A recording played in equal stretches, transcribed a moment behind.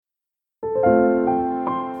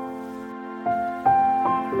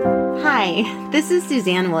Hi, this is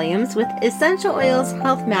Suzanne Williams with Essential Oils,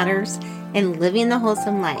 Health Matters, and Living the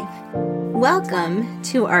Wholesome Life. Welcome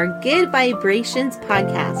to our Good Vibrations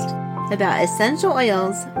podcast about essential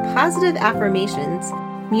oils, positive affirmations,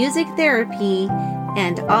 music therapy,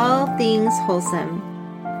 and all things wholesome.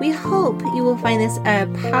 We hope you will find this a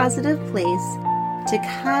positive place to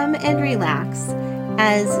come and relax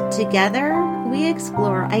as together we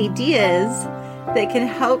explore ideas that can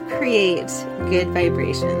help create good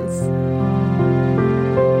vibrations.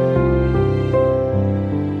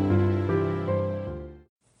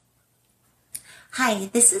 Hi,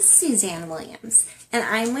 this is Suzanne Williams, and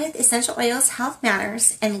I'm with Essential Oils, Health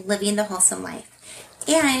Matters, and Living the Wholesome Life.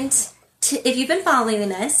 And if you've been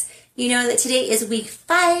following us, you know that today is week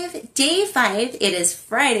 5, day 5. It is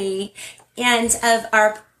Friday, and of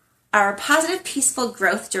our Positive Peaceful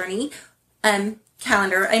Growth Journey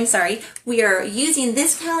calendar. We are using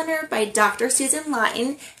this calendar by Dr. Susan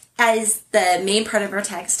Lawton as the main part of our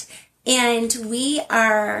text, and we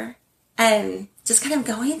are just kind of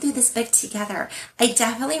going through this book together. I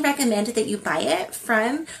definitely recommend that you buy it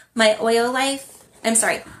from my Oil Life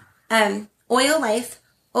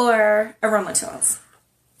or Aroma Tools.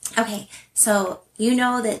 Okay, so you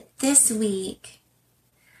know that this week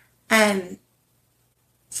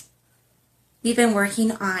we've been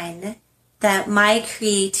working on that my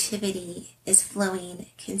creativity is flowing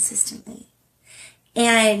consistently.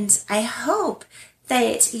 And I hope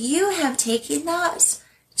that you have taken that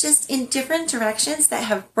just in different directions that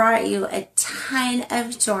have brought you a ton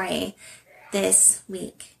of joy this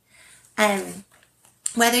week.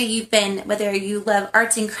 Whether you love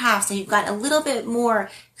arts and crafts and you've got a little bit more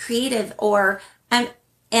creative or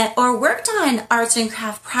worked on arts and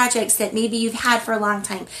craft projects that maybe you've had for a long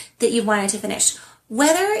time that you wanted to finish.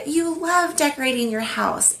 Whether you love decorating your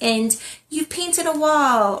house and you've painted a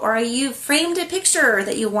wall or you've framed a picture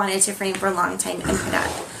that you wanted to frame for a long time and put up.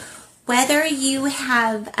 Whether you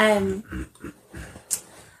have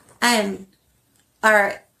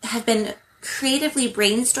been creatively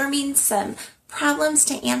brainstorming some problems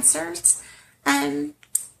to answers,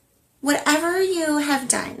 whatever you have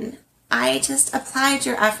done, I just applied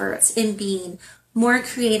your efforts in being more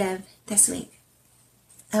creative this week.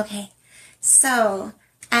 Okay. So,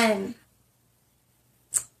 I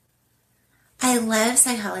love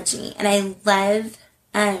psychology and I love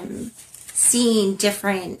seeing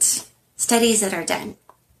different studies that are done.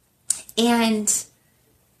 And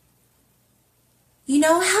you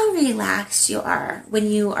know how relaxed you are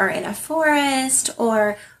when you are in a forest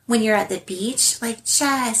or when you're at the beach, like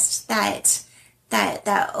just that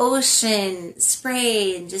ocean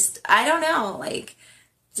spray and just, I don't know, like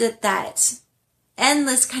just that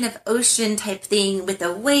endless kind of ocean type thing with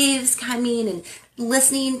the waves coming and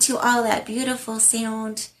listening to all that beautiful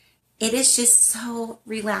sound. It is just so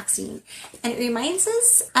relaxing. And it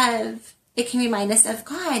can remind us of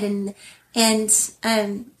God and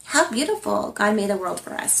how beautiful God made the world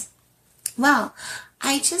for us. Well,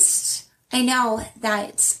 I know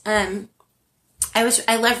that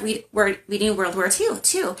I love reading World War II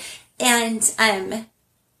too. And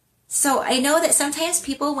so I know that sometimes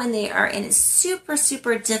people, when they are in super,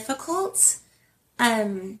 super difficult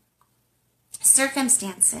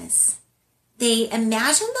circumstances, they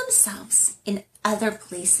imagine themselves in other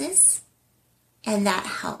places, and that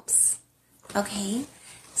helps. Okay?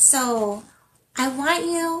 So I want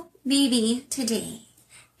you, maybe today,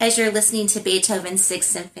 as you're listening to Beethoven's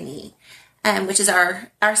Sixth Symphony, which is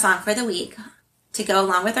our song for the week, to go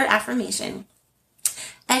along with our affirmation,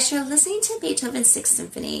 as you're listening to Beethoven's Sixth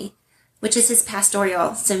Symphony, which is his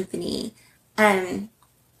pastoral symphony, as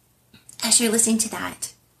you're listening to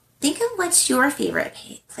that, think of what's your favorite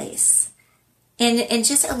place. And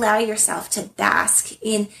just allow yourself to bask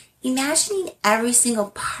in imagining every single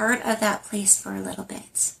part of that place for a little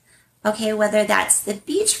bit. Okay, whether that's the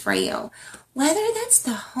beach for you, whether that's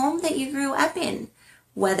the home that you grew up in,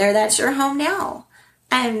 whether that's your home now.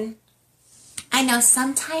 I know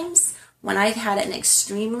sometimes when I've had an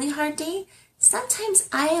extremely hard day, sometimes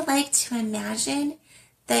I like to imagine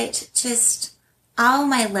that just all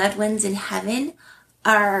my loved ones in heaven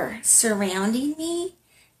are surrounding me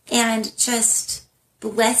and just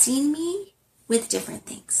blessing me with different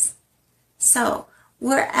things. So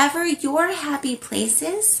wherever your happy place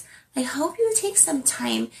is, I hope you take some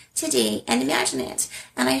time today and imagine it.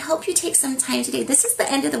 And I hope you take some time today. This is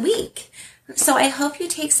the end of the week. So I hope you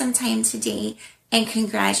take some time today and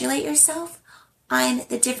congratulate yourself on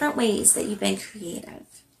the different ways that you've been creative.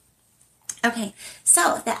 Okay,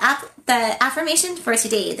 so the affirmation for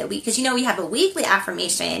today, because we have a weekly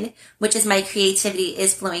affirmation, which is my creativity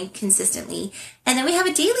is flowing consistently, and then we have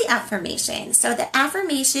a daily affirmation. So the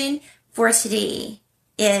affirmation for today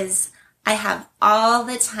is I have all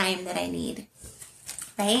the time that I need,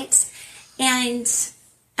 right? And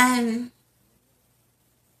I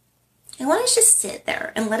want to just sit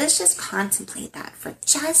there and let us just contemplate that for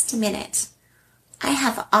just a minute. I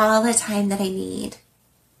have all the time that I need.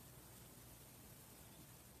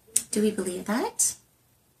 Do we believe that?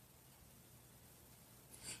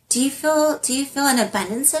 Do you feel an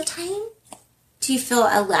abundance of time? Do you feel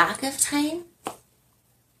a lack of time?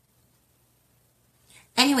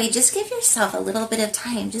 Anyway, just give yourself a little bit of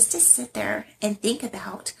time just to sit there and think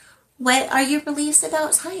about what are your beliefs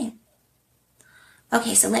about time.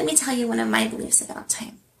 Okay, so let me tell you one of my beliefs about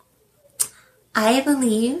time. I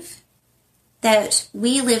believe that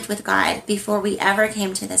we lived with God before we ever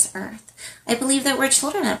came to this earth. I believe that we're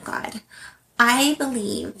children of God. I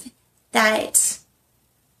believe that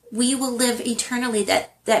we will live eternally,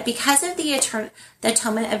 that because of the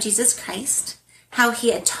atonement of Jesus Christ, how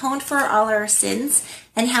he atoned for all our sins,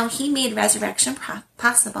 and how he made resurrection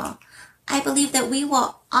possible, I believe that we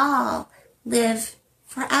will all live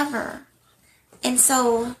forever. And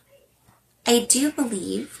so I do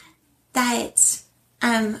believe that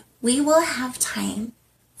we will have time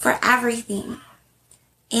for everything.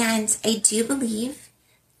 And I do believe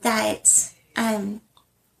that, hold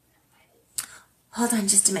on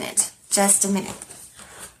just a minute,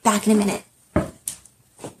 back in a minute.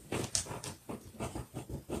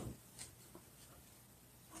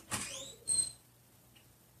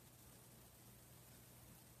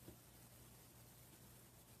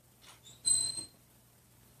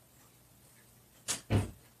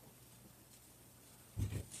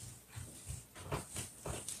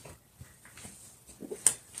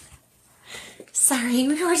 Sorry,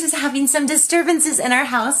 we were just having some disturbances in our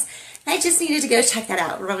house. I just needed to go check that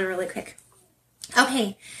out really, really quick.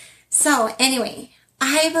 Okay, so anyway,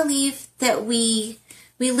 I believe that we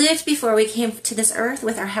lived before we came to this earth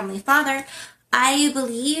with our Heavenly Father. I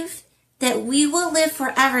believe that we will live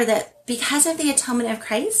forever, that because of the atonement of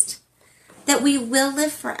Christ, that we will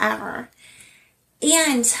live forever.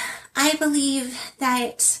 And I believe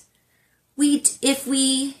that if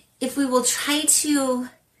we will try to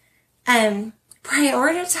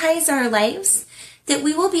prioritize our lives, that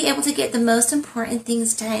we will be able to get the most important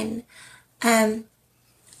things done on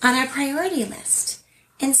our priority list.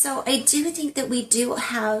 And so I do think that we do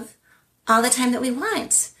have all the time that we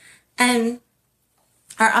want, or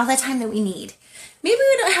all the time that we need. Maybe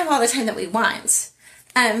we don't have all the time that we want.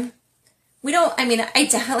 I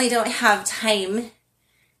definitely don't have time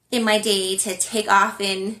in my day to take off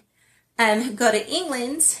and go to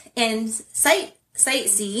England and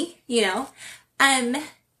sightsee, and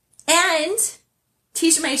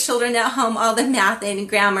teach my children at home all the math and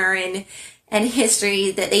grammar and history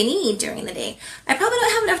that they need during the day. I probably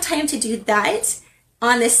don't have enough time to do that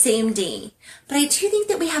on the same day, but I do think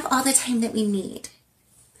that we have all the time that we need.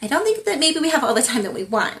 I don't think that maybe we have all the time that we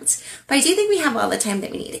want, but I do think we have all the time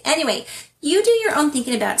that we need. Anyway, you do your own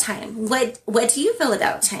thinking about time. What do you feel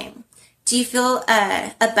about time? Do you feel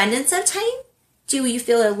abundance of time? Do you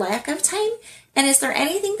feel a lack of time? And is there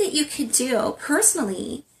anything that you could do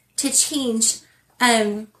personally to change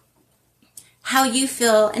how you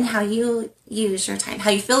feel and how you use your time,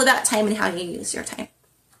 how you feel about time and how you use your time?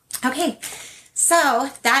 Okay, so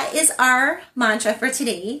that is our mantra for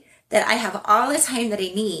today, that I have all the time that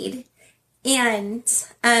I need. And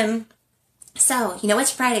so,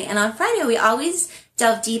 it's Friday. And on Friday, we always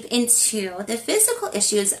delve deep into the physical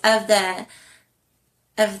issues of the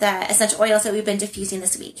essential oils that we've been diffusing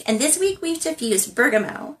this week. And this week we've diffused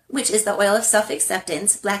bergamot, which is the oil of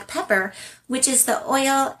self-acceptance, black pepper, which is the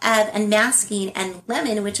oil of unmasking, and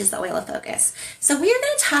lemon, which is the oil of focus. So we're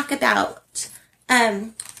going to talk about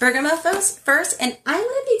bergamot first, and I'm going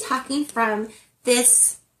to be talking from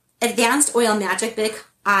this Advanced Oil Magic book.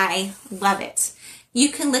 I love it. You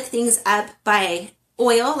can look things up by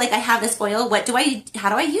oil, like I have this oil. How do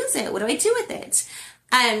I use it? What do I do with it?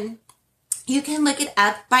 You can look it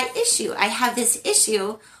up by issue. I have this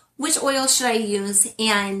issue. Which oil should I use?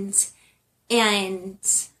 And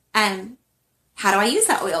how do I use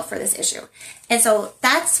that oil for this issue? And so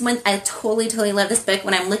that's when I totally love this book.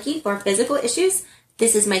 When I'm looking for physical issues,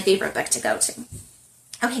 this is my favorite book to go to.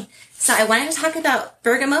 Okay, so I wanted to talk about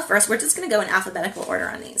bergamot first. We're just going to go in alphabetical order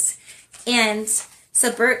on these. And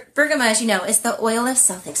so bergamot, as you know, is the oil of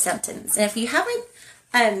self-acceptance. And if you haven't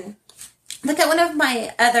look at one of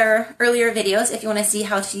my other earlier videos if you want to see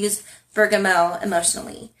how to use bergamot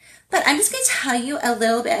emotionally. But I'm just going to tell you a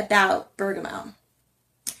little bit about bergamot.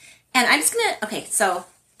 And I'm just going to, okay, so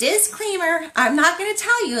disclaimer, I'm not going to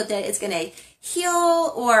tell you that it's going to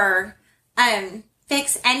heal or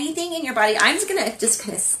fix anything in your body. I'm just gonna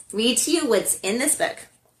kind of read to you what's in this book.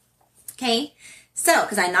 Okay, so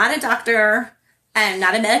because I'm not a doctor, I'm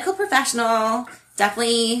not a medical professional,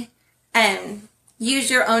 definitely use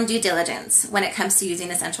your own due diligence when it comes to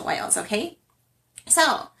using essential oils. Okay,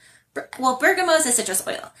 so well, bergamot is a citrus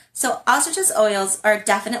oil. So all citrus oils are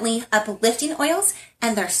definitely uplifting oils,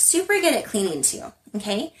 and they're super good at cleaning too.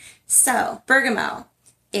 Okay, so bergamot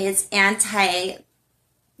is antidepressive.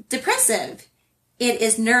 It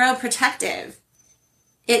is neuroprotective.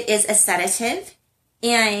 It is a sedative,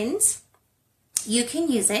 and you can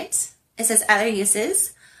use it. It says other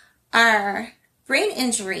uses are brain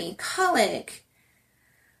injury, colic,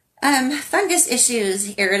 fungus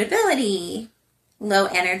issues, irritability, low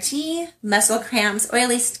energy, muscle cramps,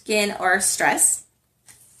 oily skin, or stress.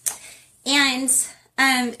 And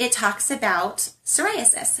it talks about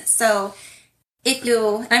psoriasis. So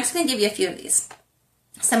I'm just going to give you a few of these,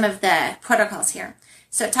 some of the protocols here.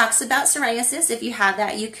 So it talks about psoriasis. If you have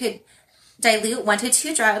that, you could dilute 1 to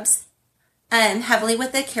 2 drops heavily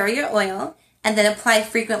with the carrier oil and then apply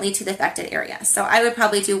frequently to the affected area. So I would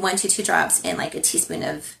probably do 1 to 2 drops in like a teaspoon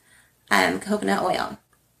of coconut oil.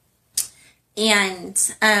 And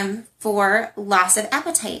for loss of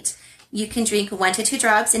appetite, you can drink 1 to 2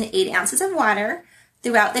 drops in 8 ounces of water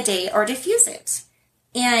throughout the day or diffuse it.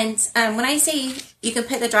 And when I say you can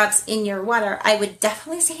put the drops in your water, I would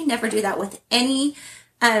definitely say never do that with any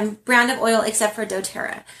brand of oil except for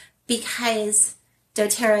doTERRA, because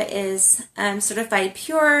doTERRA is certified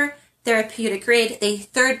pure, therapeutic grade. They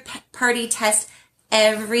third-party test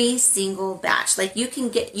every single batch. Like you can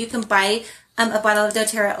buy a bottle of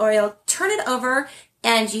doTERRA oil, turn it over,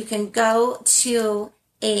 and you can go to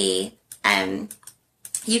a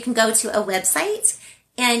website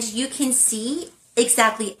and you can see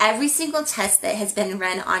exactly every single test that has been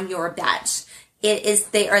run on your batch.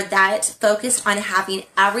 They are that focused on having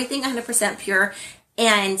everything 100% pure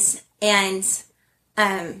and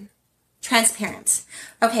transparent.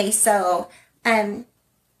 Okay, so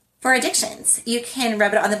for addictions, you can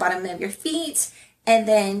rub it on the bottom of your feet, and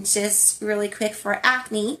then just really quick for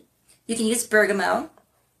acne, you can use bergamot.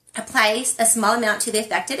 Apply a small amount to the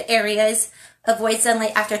affected areas. Avoid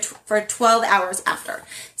sunlight for 12 hours after.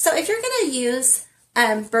 So if you're going to use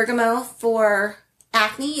bergamot for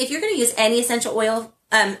acne, if you're going to use any essential oil,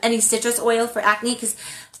 any citrus oil for acne, because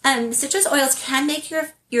citrus oils can make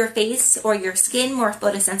your face or your skin more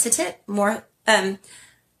photosensitive, more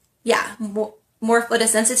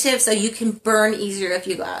photosensitive, so you can burn easier if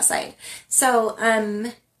you go outside. So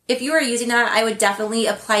if you are using that, I would definitely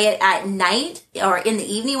apply it at night or in the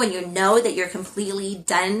evening when you know that you're completely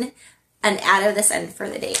done and out of the sun for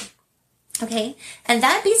the day. Okay, and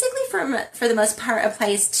that basically for the most part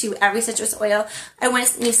applies to every citrus oil. I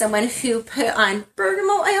once knew someone who put on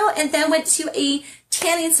bergamot oil and then went to a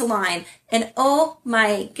tanning salon, and oh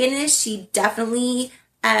my goodness, she definitely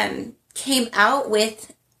came out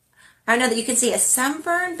with, I don't know that you can say a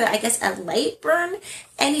sunburn, but I guess a light burn.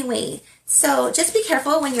 Anyway, so just be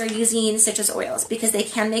careful when you're using citrus oils because they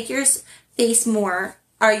can make your face more,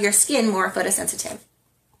 or your skin more photosensitive.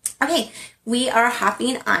 Okay, we are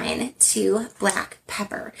hopping on to black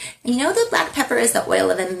pepper. And you know that black pepper is the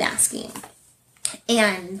oil of unmasking.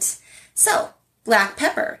 And so, black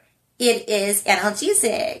pepper, it is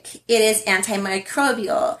analgesic, it is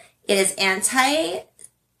antimicrobial, it is antiviral,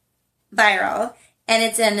 and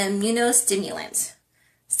it's an immunostimulant.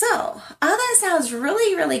 So, all that sounds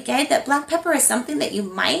really, really good. That black pepper is something that you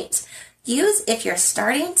might use if you're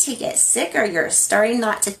starting to get sick or you're starting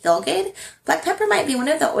not to feel good. Black pepper might be one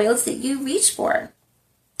of the oils that you reach for.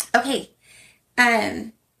 Okay,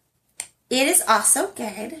 it is also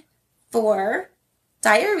good for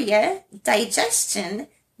diarrhea, digestion,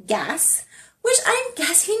 gas, which I'm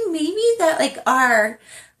guessing maybe that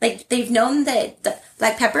they've known that the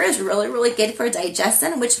black pepper is really, really good for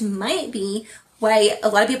digestion, which might be why a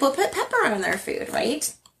lot of people put pepper on their food,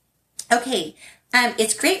 right? Okay.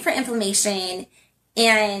 It's great for inflammation,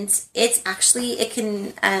 and it's actually, you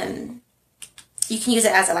can use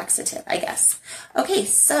it as a laxative, I guess. Okay,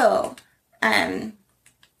 so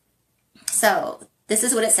this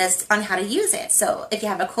is what it says on how to use it. So if you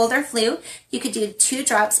have a cold or flu, you could do 2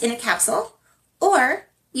 drops in a capsule, or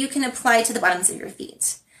you can apply to the bottoms of your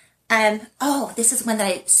feet. This is one that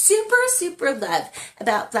I super, super love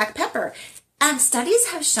about black pepper. Studies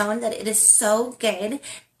have shown that it is so good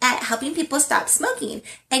at helping people stop smoking.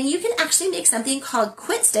 And you can actually make something called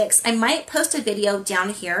quit sticks. I might post a video down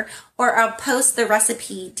here, or I'll post the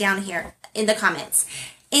recipe down here in the comments.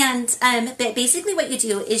 And but basically what you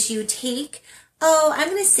do is you take, I'm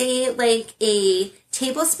going to say like a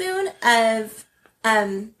tablespoon of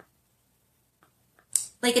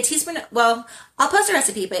like a teaspoon, well, I'll post a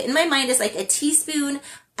recipe, but in my mind it's like a teaspoon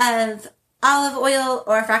of olive oil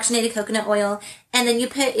or fractionated coconut oil, and then you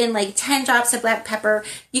put in like 10 drops of black pepper.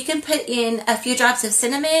 You can put in a few drops of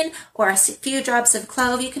cinnamon or a few drops of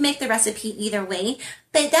clove. You can make the recipe either way,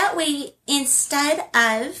 but that way, instead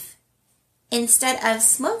of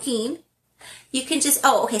smoking, you can just,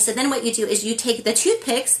 so then what you do is you take the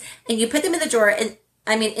toothpicks and you put them in the drawer, in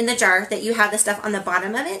the jar that you have the stuff on the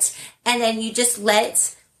bottom of it, and then you just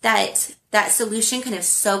let that solution kind of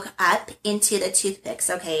soak up into the toothpicks,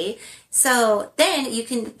 okay? So then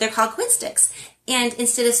they're called quit sticks. And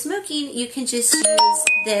instead of smoking, you can just use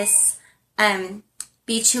this,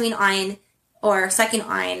 be chewing on or sucking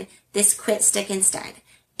on this quit stick instead.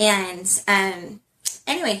 And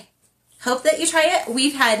anyway, hope that you try it.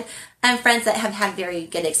 We've had friends that have had very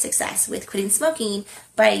good success with quitting smoking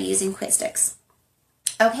by using quit sticks.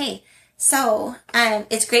 Okay, so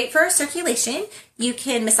it's great for circulation. You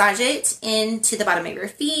can massage it into the bottom of your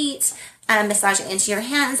feet, massage it into your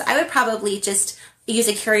hands. I would probably just use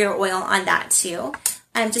a carrier oil on that too,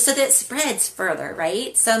 just so that it spreads further,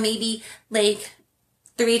 right? So maybe like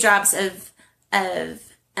 3 drops of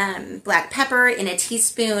black pepper in a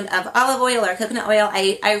teaspoon of olive oil or coconut oil.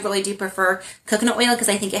 I really do prefer coconut oil because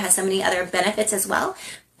I think it has so many other benefits as well.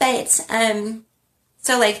 But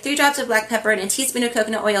so like 3 drops of black pepper and a teaspoon of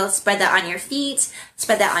coconut oil, spread that on your feet,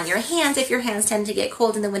 spread that on your hands if your hands tend to get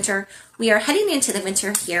cold in the winter. We are heading into the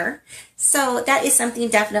winter here. So that is something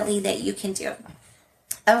definitely that you can do.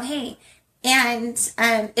 Okay, and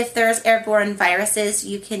if there's airborne viruses,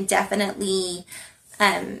 you can definitely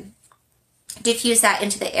diffuse that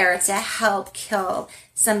into the air to help kill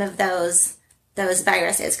some of those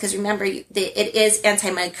viruses, because remember, it is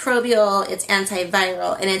antimicrobial, it's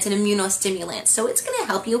antiviral, and it's an immunostimulant. So it's going to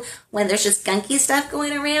help you when there's just gunky stuff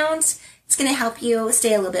going around. It's going to help you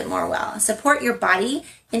stay a little bit more well. Support your body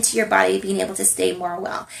into your body being able to stay more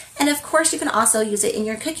well. And of course, you can also use it in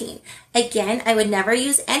your cooking. Again, I would never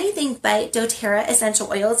use anything but doTERRA essential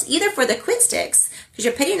oils, either for the quit sticks, because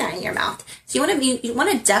you're putting that in your mouth. So you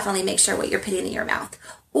want to definitely make sure what you're putting in your mouth.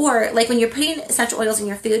 Or like when you're putting essential oils in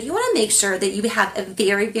your food, you want to make sure that you have a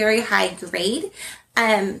very, very high grade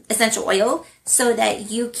essential oil so that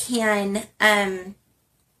you can,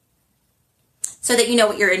 so that you know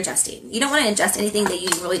what you're ingesting. You don't want to ingest anything that you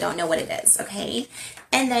really don't know what it is, okay?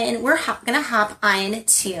 And then we're going to hop on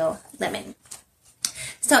to lemon.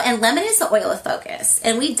 So, and lemon is the oil of focus.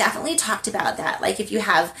 And we definitely talked about that. Like if you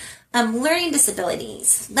have learning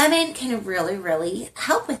disabilities, lemon can really, really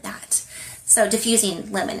help with that. So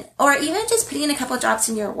diffusing lemon, or even just putting a couple drops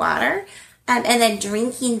in your water and then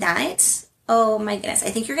drinking that. Oh my goodness, I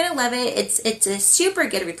think you're going to love it. It's a super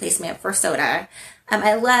good replacement for soda.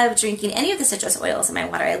 I love drinking any of the citrus oils in my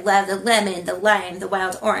water. I love the lemon, the lime, the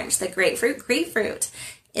wild orange, the grapefruit. Grapefruit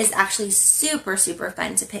is actually super, super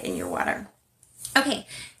fun to put in your water. Okay,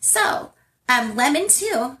 so lemon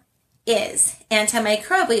too is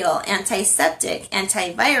antimicrobial, antiseptic,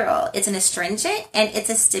 antiviral. It's an astringent and it's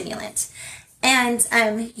a stimulant.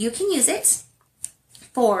 And you can use it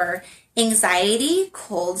for anxiety,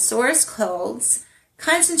 cold sores, colds,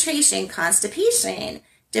 concentration, constipation,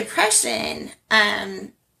 depression,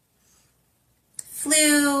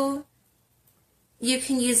 flu. You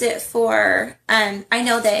can use it for, I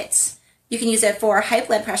know that you can use it for high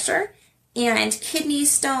blood pressure and kidney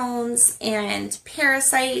stones and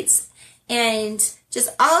parasites and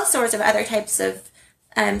just all sorts of other types of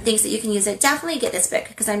things that you can use it. Definitely get this book,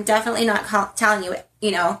 because I'm definitely not telling you,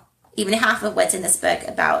 even half of what's in this book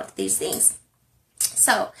about these things.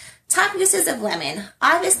 So, top uses of lemon.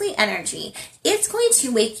 Obviously, energy. It's going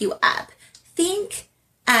to wake you up. Think,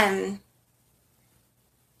 I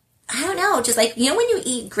don't know, just like, when you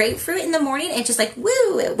eat grapefruit in the morning, it's just like,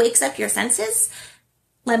 woo, it wakes up your senses.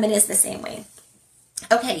 Lemon is the same way.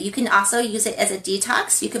 Okay, you can also use it as a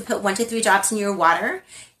detox. You can put 1 to 3 drops in your water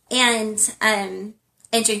and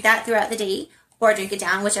drink that throughout the day, or drink it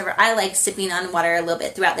down, whichever. I like sipping on water a little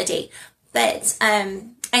bit throughout the day. But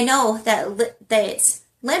I know that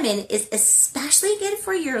lemon is especially good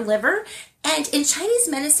for your liver. And in Chinese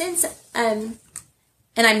medicines, and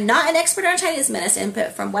I'm not an expert on Chinese medicine,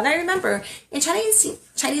 but from what I remember, in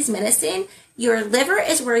Chinese medicine, your liver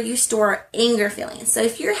is where you store anger feelings. So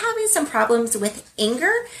if you're having some problems with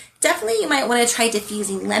anger, definitely you might want to try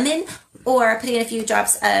diffusing lemon or putting a few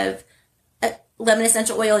drops of lemon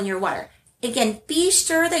essential oil in your water. Again, be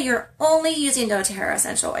sure that you're only using doTERRA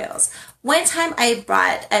essential oils. One time I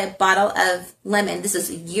bought a bottle of lemon. This was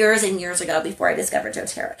years and years ago before I discovered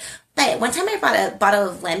doTERRA. But one time I bought a bottle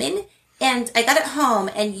of lemon and I got it home,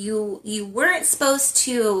 and you weren't supposed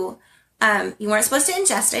to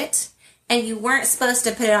ingest it. and you weren't supposed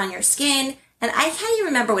to put it on your skin. And I can't even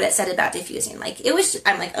remember what it said about diffusing. Like, it was,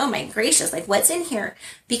 I'm like, oh my gracious, like, what's in here?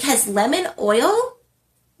 Because lemon oil,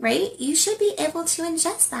 right? You should be able to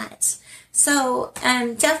ingest that. So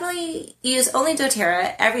definitely use only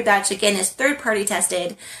doTERRA. Every batch, again, is third-party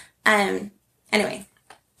tested. Anyway,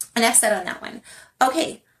 enough said on that one.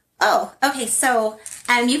 Okay. Oh, okay. So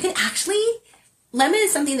you can actually, lemon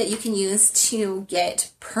is something that you can use to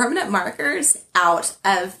get permanent markers out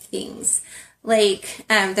of things. Like,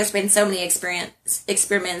 there's been so many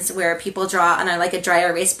experiments where people draw on a dry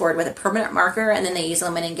erase board with a permanent marker, and then they use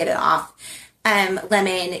lemon and get it off.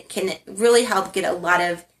 Lemon can really help get a lot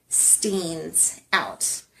of stains out.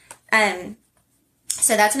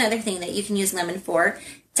 So that's another thing that you can use lemon for.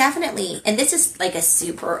 Definitely, and this is like a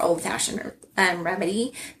super old-fashioned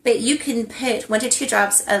remedy, but you can put 1 to 2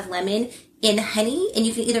 drops of lemon in honey, and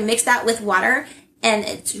you can either mix that with water, and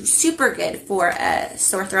it's super good for a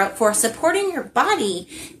sore throat, for supporting your body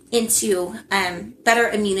into better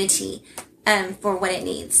immunity for what it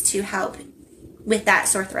needs to help with that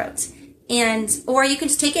sore throat. Or you can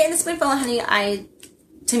just take it in a spoonful of honey.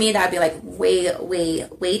 To me, that would be like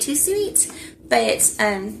way too sweet. But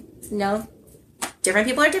no, different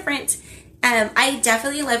people are different. I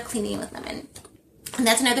definitely love cleaning with lemon. And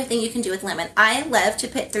that's another thing you can do with lemon. I love to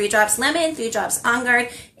put 3 drops lemon, 3 drops On Guard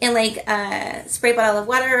in like a spray bottle of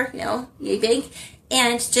water, yay big,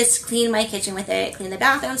 and just clean my kitchen with it, clean the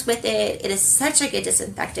bathrooms with it. It is such a good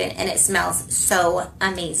disinfectant, and it smells so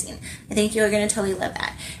amazing. I think you're going to totally love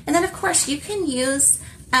that. And then, of course, you can use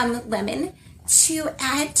lemon to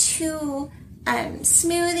add to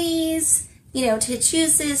smoothies, to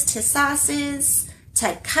juices, to sauces,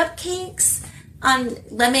 to cupcakes. On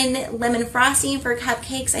lemon frosting for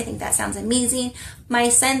cupcakes. I think that sounds amazing. My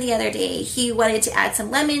son the other day, he wanted to add some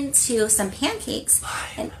lemon to some pancakes.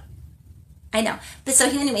 And I know. But so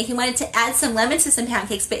he wanted to add some lemon to some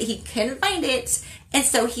pancakes, but he couldn't find it. And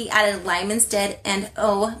so he added lime instead. And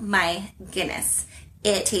oh my goodness,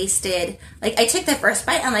 it tasted like, I took the first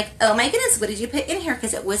bite. I'm like, oh my goodness, what did you put in here?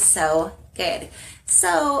 Because it was so good.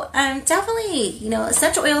 So definitely,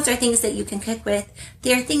 essential oils are things that you can cook with.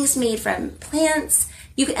 They're things made from plants.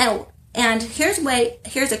 You can, and here's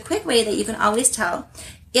a quick way that you can always tell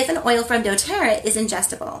if an oil from doTERRA is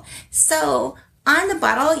ingestible. So on the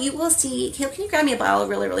bottle, you will see. Can you grab me a bottle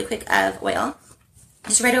really quick of oil?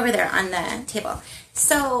 Just right over there on the table.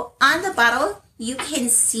 So on the bottle, you can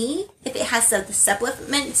see if it has the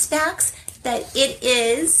supplement facts that it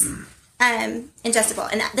is ingestible.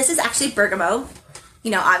 And this is actually bergamot.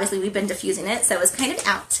 Obviously we've been diffusing it, so it was kind of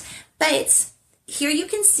out. But here you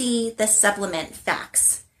can see the supplement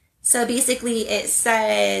facts. So basically it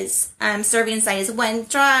says serving size 1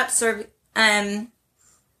 drop,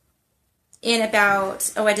 in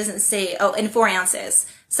about, it doesn't say, in 4 ounces.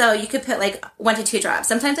 So you could put like 1 to 2 drops.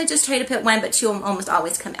 Sometimes I just try to put 1, but 2 almost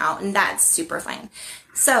always come out, and that's super fine.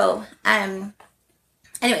 So,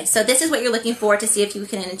 anyway, so this is what you're looking for to see if you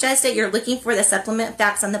can ingest it. You're looking for the supplement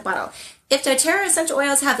facts on the bottle. If doTERRA essential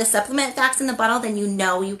oils have the supplement facts in the bottle, then you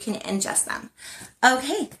know you can ingest them.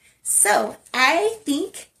 Okay, so I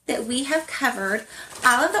think that we have covered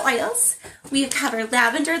all of the oils. We've covered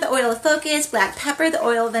lavender, the oil of focus, black pepper, the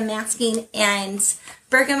oil of unmasking, and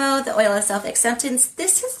bergamot, the oil of self-acceptance.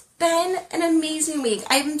 This has been an amazing week.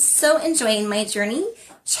 I'm so enjoying my journey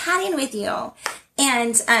chatting with you.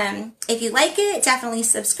 And if you like it, definitely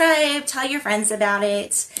subscribe, tell your friends about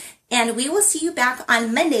it, and we will see you back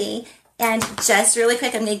on Monday. And just really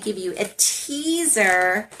quick, I'm going to give you a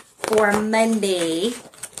teaser for Monday.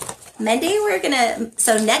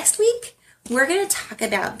 So next week, we're going to talk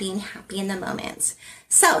about being happy in the moment.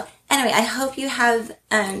 So anyway, I hope you have,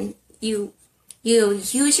 you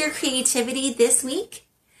use your creativity this week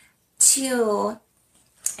to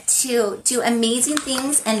do amazing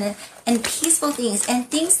things and peaceful things and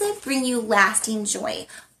things that bring you lasting joy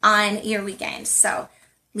on your weekend. So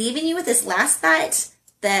leaving you with this last thought.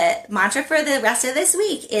 The mantra for the rest of this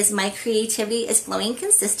week is my creativity is flowing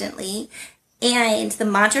consistently. And the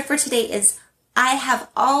mantra for today is I have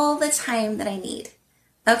all the time that I need.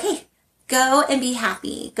 Okay, go and be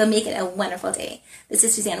happy. Go make it a wonderful day. This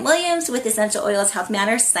is Suzanne Williams with Essential Oils Health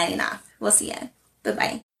Matters signing off. We'll see you.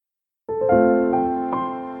 Bye-bye.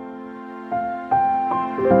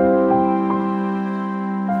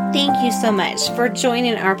 Thank you so much for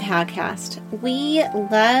joining our podcast. We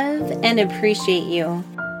love and appreciate you.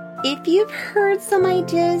 If you've heard some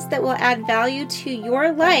ideas that will add value to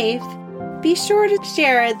your life, be sure to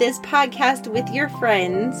share this podcast with your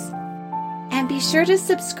friends. And be sure to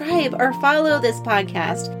subscribe or follow this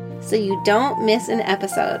podcast so you don't miss an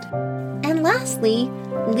episode. And lastly,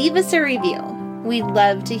 leave us a review. We'd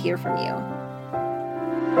love to hear from you.